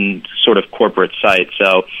sort of corporate site.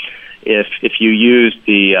 So if you use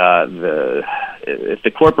if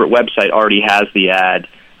the corporate website already has the ad,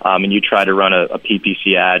 and you try to run a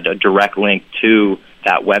PPC ad, a direct link to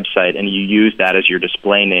that website, and you use that as your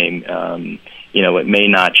display name, you know, it may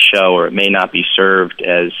not show, or it may not be served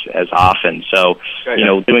as often. So, you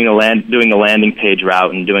know, doing a landing page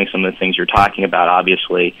route and doing some of the things you're talking about,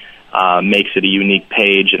 obviously, makes it a unique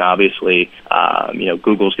page, and obviously, you know,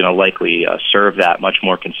 Google's going to likely serve that much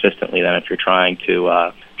more consistently than if you're trying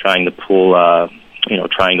to pull the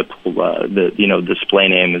display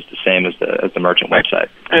name is the same as the merchant website.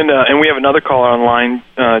 And we have another caller online.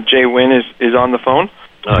 Jay Wynn is on the phone.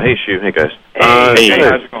 Hey, Shu. Hey, guys. Hey,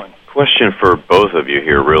 how's it going? Question for both of you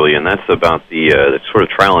here, really, and that's about the sort of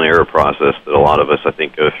trial and error process that a lot of us, I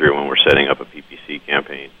think, go through when we're setting up a PPC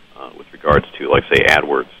campaign with regards to, like, say,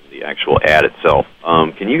 AdWords, the actual ad itself.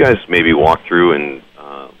 Can you guys maybe walk through and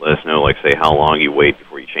let us know, like, say, how long you wait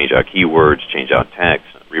before you change out keywords, change out text,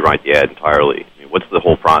 rewrite the ad entirely? I mean, what's the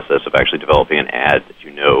whole process of actually developing an ad that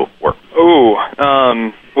you know works?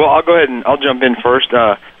 Well, I'll go ahead and I'll jump in first.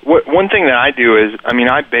 One thing that I do is, I mean,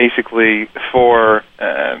 I basically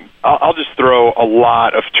I'll just throw a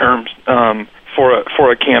lot of terms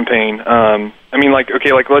for a campaign. I mean, like,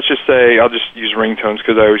 okay, like let's just say I'll just use ringtones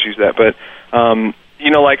because I always use that, but you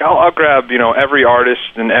know, like I'll grab, you know, every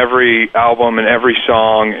artist and every album and every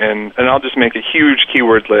song, and I'll just make a huge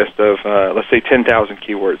keyword list of let's say 10,000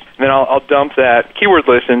 keywords. And then I'll dump that keyword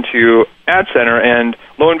list into Ad Center, and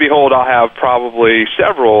lo and behold, I'll have probably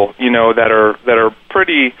several, you know, that are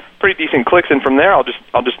pretty decent clicks, and from there I'll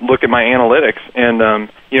just look at my analytics and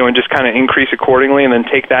you know, and just kind of increase accordingly, and then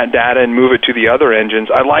take that data and move it to the other engines.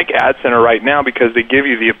 I like Ad Center right now because they give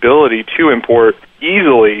you the ability to import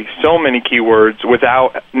easily so many keywords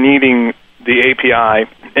without needing the API,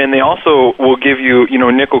 and they also will give you,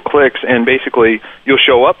 nickel clicks, and basically you'll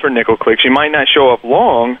show up for nickel clicks. You might not show up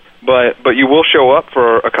long, but you will show up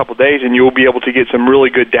for a couple days, and you'll be able to get some really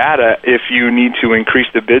good data if you need to increase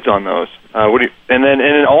the bids on those. And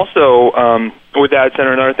then also with Ad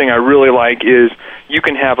Center, another thing I really like is you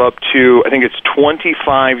can have up to, I think it's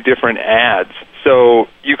 25 different ads. So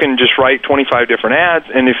you can just write 25 different ads,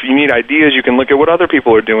 and if you need ideas, you can look at what other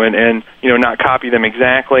people are doing and, not copy them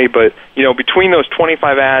exactly. But, between those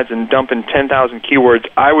 25 ads and dumping 10,000 keywords,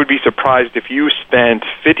 I would be surprised if you spent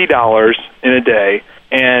 $50 in a day,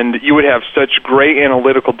 and you would have such great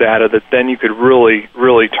analytical data that then you could really,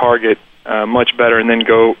 really target much better, and then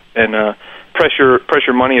go and press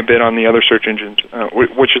your money a bit on the other search engines.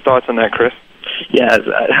 What's your thoughts on that, Chris? Yeah,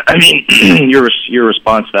 I mean, your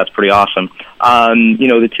response to that's pretty awesome.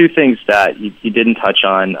 The two things that you didn't touch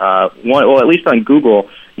on, one, well, at least on Google,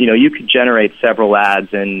 you could generate several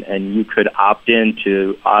ads, and you could opt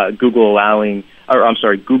into Google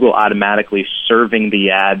automatically serving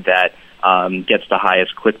the ad that gets the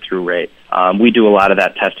highest click-through rate. We do a lot of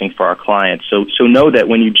that testing for our clients. So know that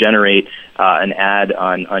when you generate an ad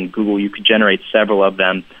on Google, you could generate several of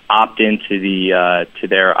them, opt into to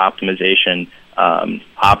their optimization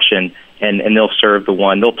option, and they'll serve the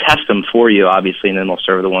one. They'll test them for you, obviously, and then they'll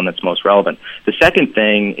serve the one that's most relevant. The second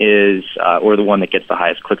thing is, or the one that gets the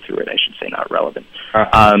highest click-through rate, I should say, not relevant.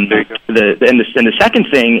 The second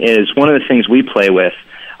thing is, one of the things we play with,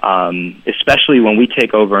 especially when we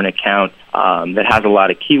take over an account that has a lot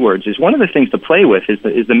of keywords, is one of the things to play with is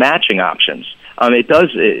the matching options. It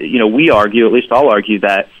does, we argue, at least I'll argue,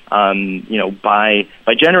 that by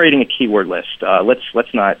generating a keyword list,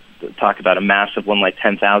 let's not talk about a massive one like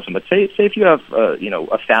 10,000, but say if you have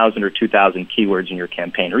 1,000 or 2,000 keywords in your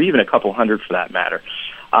campaign, or even a couple hundred for that matter,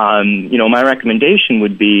 my recommendation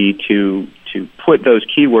would be to put those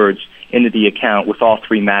keywords into the account with all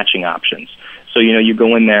three matching options. So, you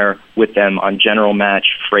go in there with them on general match,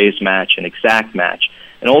 phrase match, and exact match.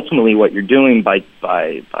 And ultimately what you're doing by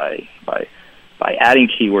adding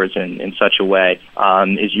keywords in such a way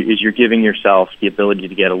is you're giving yourself the ability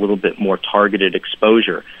to get a little bit more targeted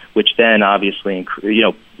exposure, which then obviously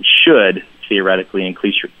should theoretically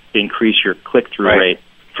increase your click-through rate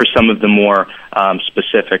for some of the more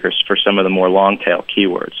specific, or for some of the more long-tail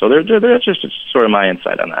keywords. So that's just sort of my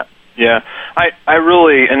insight on that. Yeah, I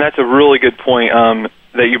really, and that's a really good point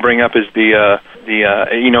that you bring up, is the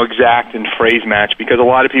exact and phrase match, because a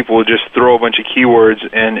lot of people will just throw a bunch of keywords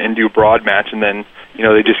and do broad match, and then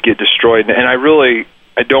they just get destroyed. And I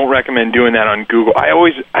don't recommend doing that on Google. I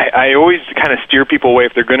always kind of steer people away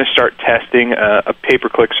if they're going to start testing a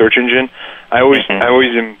pay-per-click search engine. I always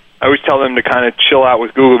tell them to kind of chill out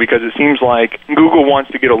with Google, because it seems like Google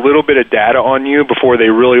wants to get a little bit of data on you before they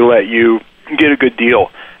really let you get a good deal.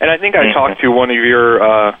 And I think I talked to one of your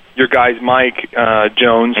guys, Mike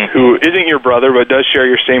Jones, who isn't your brother but does share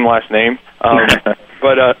your same last name.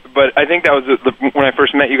 But I think that was when I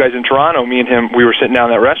first met you guys in Toronto. Me and him, we were sitting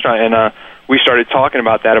down at that restaurant, and we started talking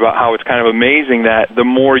about that, about how it's kind of amazing that the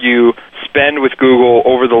more you spend with Google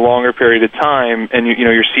over the longer period of time, and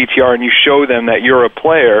your CTR, and you show them that you're a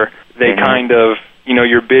player, they kind of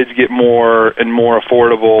your bids get more and more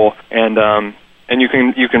affordable, and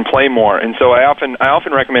you can play more. And so I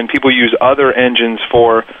often recommend people use other engines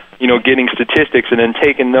for getting statistics, and then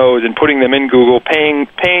taking those and putting them in Google, paying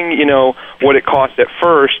what it costs at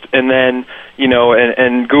first, and then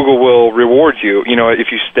and Google will reward you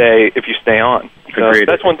if you stay on. So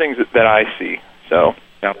that's one thing that I see. So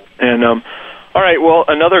yeah. And all right, well,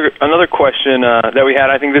 another question that we had,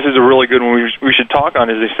 I think this is a really good one we should talk on,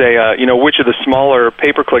 is they say, which of the smaller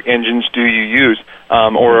pay-per-click engines do you use,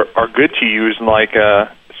 or are good to use, like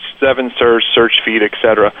 7Search, SearchFeed,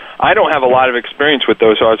 etc. I don't have a lot of experience with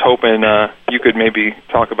those, so I was hoping you could maybe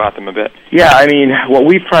talk about them a bit. Yeah, I mean, what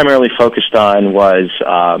we primarily focused on was,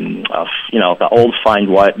 the old Find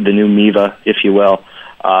What, the new Miva, if you will.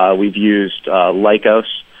 We've used Lycos.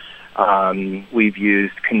 We've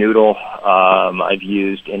used Canoodle. I've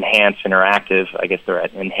used Enhance Interactive. I guess they're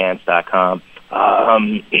at enhance.com.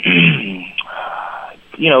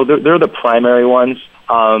 They're the primary ones.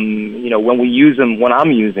 When we use them, when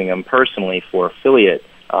I'm using them personally for affiliate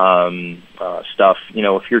stuff,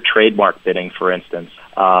 if you're trademark bidding, for instance,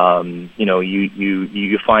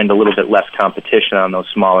 you find a little bit less competition on those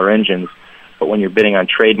smaller engines. But when you're bidding on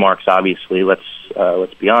trademarks, obviously, let's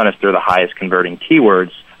be honest, they're the highest converting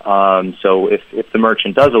keywords. So if the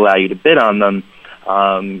merchant does allow you to bid on them,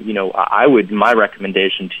 my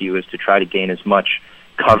recommendation to you is to try to gain as much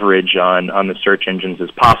coverage on the search engines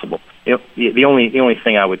as possible. The only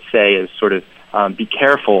thing I would say is sort of be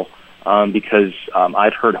careful because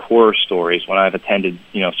I've heard horror stories when I've attended,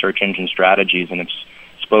 search engine strategies, and have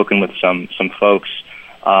spoken with some folks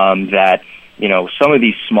that, some of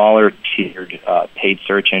these smaller tiered paid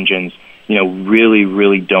search engines, really,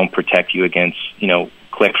 really don't protect you against,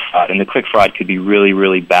 click fraud, and the click fraud could be really,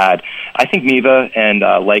 really bad. I think Miva and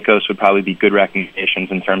Lycos would probably be good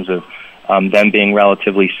recommendations in terms of them being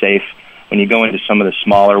relatively safe. When you go into some of the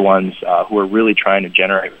smaller ones who are really trying to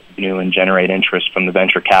generate revenue and generate interest from the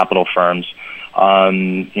venture capital firms,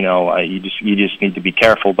 you just need to be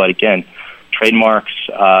careful. But again, trademarks,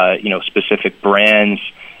 specific brands,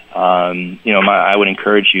 I would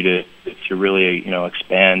encourage you to really,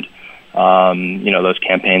 expand, those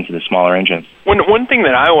campaigns to the smaller engines. One thing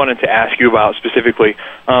that I wanted to ask you about specifically,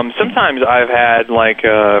 sometimes I've had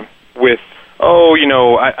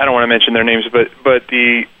I don't want to mention their names, but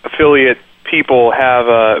the affiliate people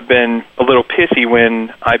have been a little pissy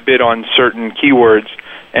when I bid on certain keywords.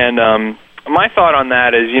 And my thought on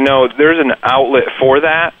that is, there's an outlet for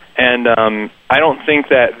that, and I don't think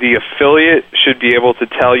that the affiliate should be able to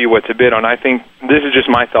tell you what to bid on. I think, this is just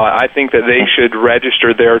my thought, I think that they should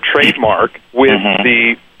register their trademark with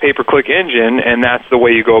the pay-per-click engine, and that's the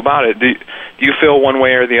way you go about it. Do you feel one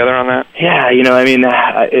way or the other on that? Yeah,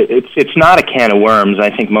 it's not a can of worms. I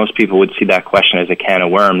think most people would see that question as a can of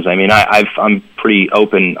worms. I mean, I'm pretty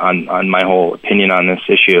open on my whole opinion on this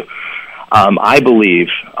issue. I believe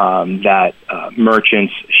that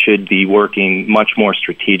merchants should be working much more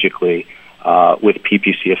strategically with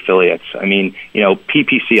PPC affiliates. I mean,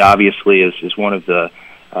 PPC obviously is one of the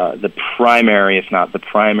primary, if not the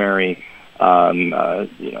primary,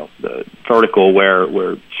 the vertical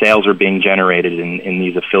where sales are being generated in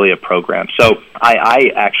these affiliate programs. So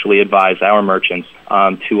I actually advise our merchants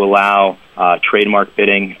to allow trademark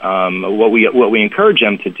bidding. What we encourage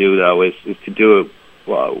them to do, though, is to do it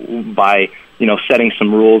by setting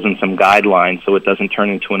some rules and some guidelines so it doesn't turn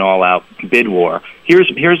into an all-out bid war. Here's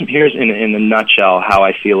in a nutshell how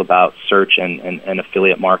I feel about search and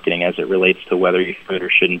affiliate marketing as it relates to whether you should or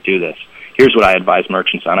shouldn't do this. Here's what I advise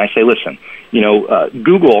merchants on. I say, listen,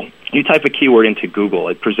 Google, you type a keyword into Google,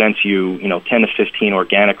 it presents you, 10 to 15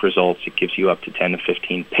 organic results. It gives you up to 10 to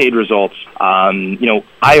 15 paid results.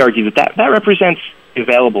 I argue that represents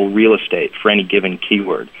available real estate for any given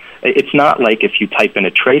keyword. It's not like if you type in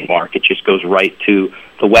a trademark, it just goes right to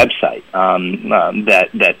the website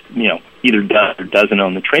that either does or doesn't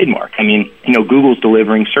own the trademark. I mean, Google's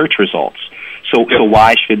delivering search results. So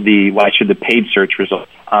why should the paid search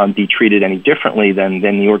results be treated any differently than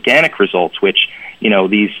the organic results, which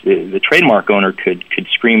the trademark owner could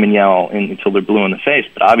scream and yell until they're blue in the face,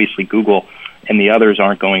 but obviously Google and the others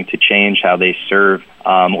aren't going to change how they serve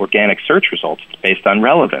organic search results. It's based on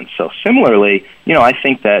relevance. So similarly, I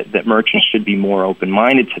think that merchants should be more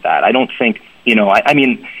open-minded to that. I don't think, I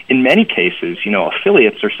mean, in many cases,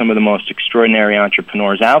 affiliates are some of the most extraordinary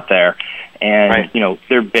entrepreneurs out there. And, right.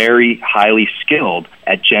 They're very highly skilled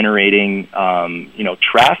at generating,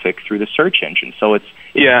 traffic through the search engine. So I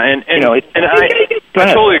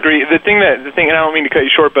totally agree. The thing, and I don't mean to cut you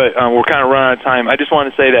short, but we're kind of running out of time. I just want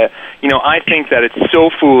to say that, I think that it's so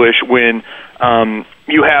foolish when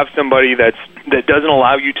you have somebody that doesn't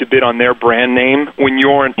allow you to bid on their brand name when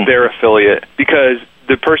you're their affiliate, because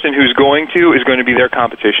the person who's going to be their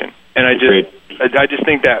competition. And I just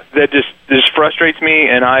think that just frustrates me,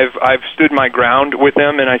 and I've stood my ground with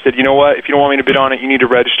them, and I said, you know what, if you don't want me to bid on it, you need to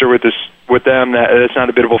register with them. That's not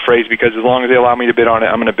a biddable phrase, because as long as they allow me to bid on it,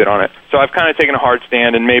 I'm going to bid on it. So I've kind of taken a hard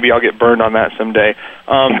stand, and maybe I'll get burned on that someday.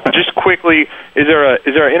 Just quickly, is there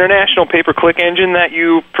an international pay-per-click engine that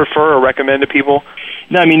you prefer or recommend to people?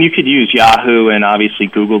 No, I mean, you could use Yahoo and obviously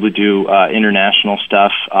Google to do international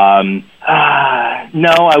stuff.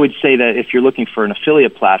 No, I would say that if you're looking for an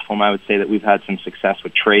affiliate platform, I would say that we've had some success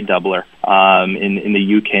with Trade Doubler in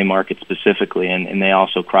the UK market specifically, and they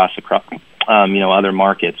also cross across other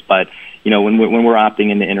markets. But when we're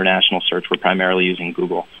opting into international search, we're primarily using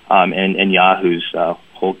Google and Yahoo's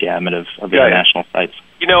whole gamut of international sites.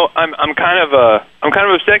 I'm kind of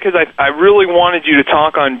upset because I really wanted you to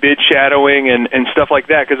talk on bid shadowing and stuff like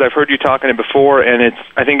that, because I've heard you talking it before, and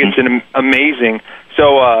I think it's amazing.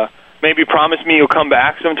 So maybe promise me you'll come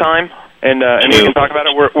back sometime and we can talk about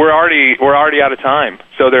it. We're already out of time,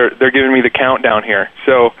 so they're giving me the countdown here.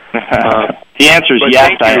 So the answer is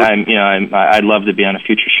yes. I'd love to be on a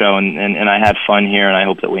future show, and I had fun here, and I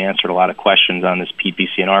hope that we answered a lot of questions on this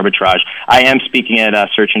PPC and arbitrage. I am speaking at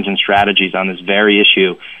Search Engine Strategies on this very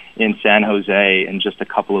issue in San Jose in just a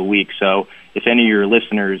couple of weeks. So if any of your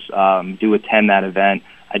listeners do attend that event,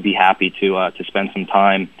 I'd be happy to spend some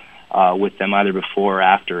time with them either before or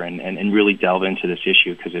after and really delve into this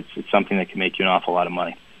issue, because it's something that can make you an awful lot of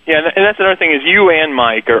money. Yeah, and that's another thing is you and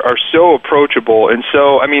Mike are so approachable. And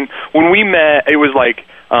so, I mean, when we met, it was like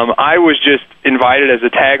I was just invited as a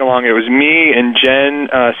tag-along. It was me and Jen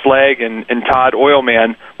Slag and Todd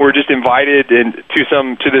Oilman were just invited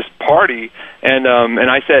to this party. And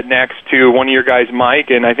I sat next to one of your guys, Mike,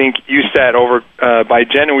 and I think you sat over by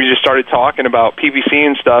Jen, and we just started talking about PPC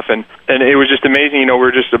and stuff. And it was just amazing. You know, we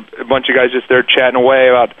were just a bunch of guys just there chatting away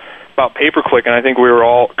about pay-per-click, and I think we were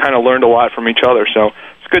all kind of learned a lot from each other. So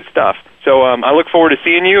good stuff. So I look forward to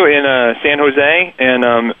seeing you in San Jose,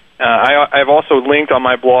 and I've also linked on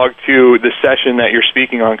my blog to the session that you're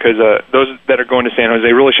speaking on, because those that are going to San Jose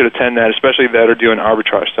really should attend that, especially that are doing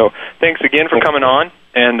arbitrage. So thanks again for coming on,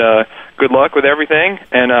 and good luck with everything,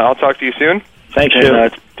 and I'll talk to you soon. Thanks,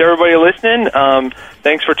 and, to everybody listening,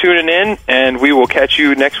 thanks for tuning in, and we will catch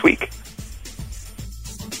you next week.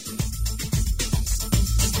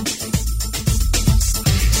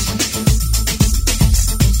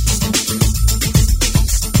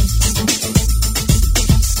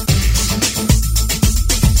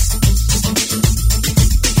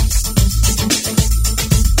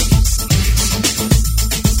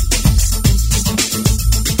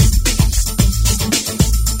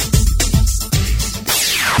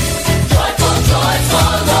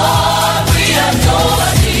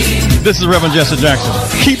 This is Reverend Jesse Jackson.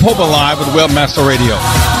 Keep hope alive with Webmaster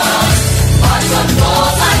Radio.